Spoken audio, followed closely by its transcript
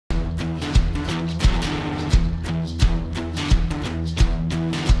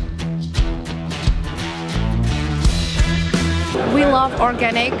love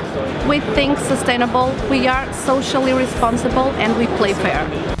organic, we think sustainable, we are socially responsible, and we play fair.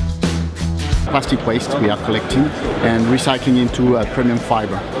 Plastic waste we are collecting and recycling into premium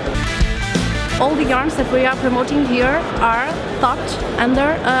fiber. All the yarns that we are promoting here are thought under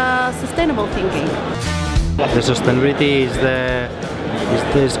sustainable thinking. The sustainability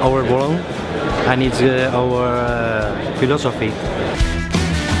is our goal and it's our philosophy.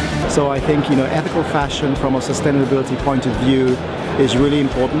 So I think ethical fashion from a sustainability point of view is really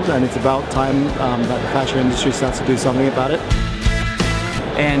important, and it's about time that the fashion industry starts to do something about it.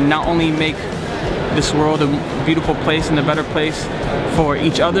 And not only make this world a beautiful place and a better place for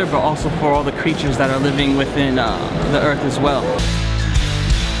each other, but also for all the creatures that are living within the earth as well.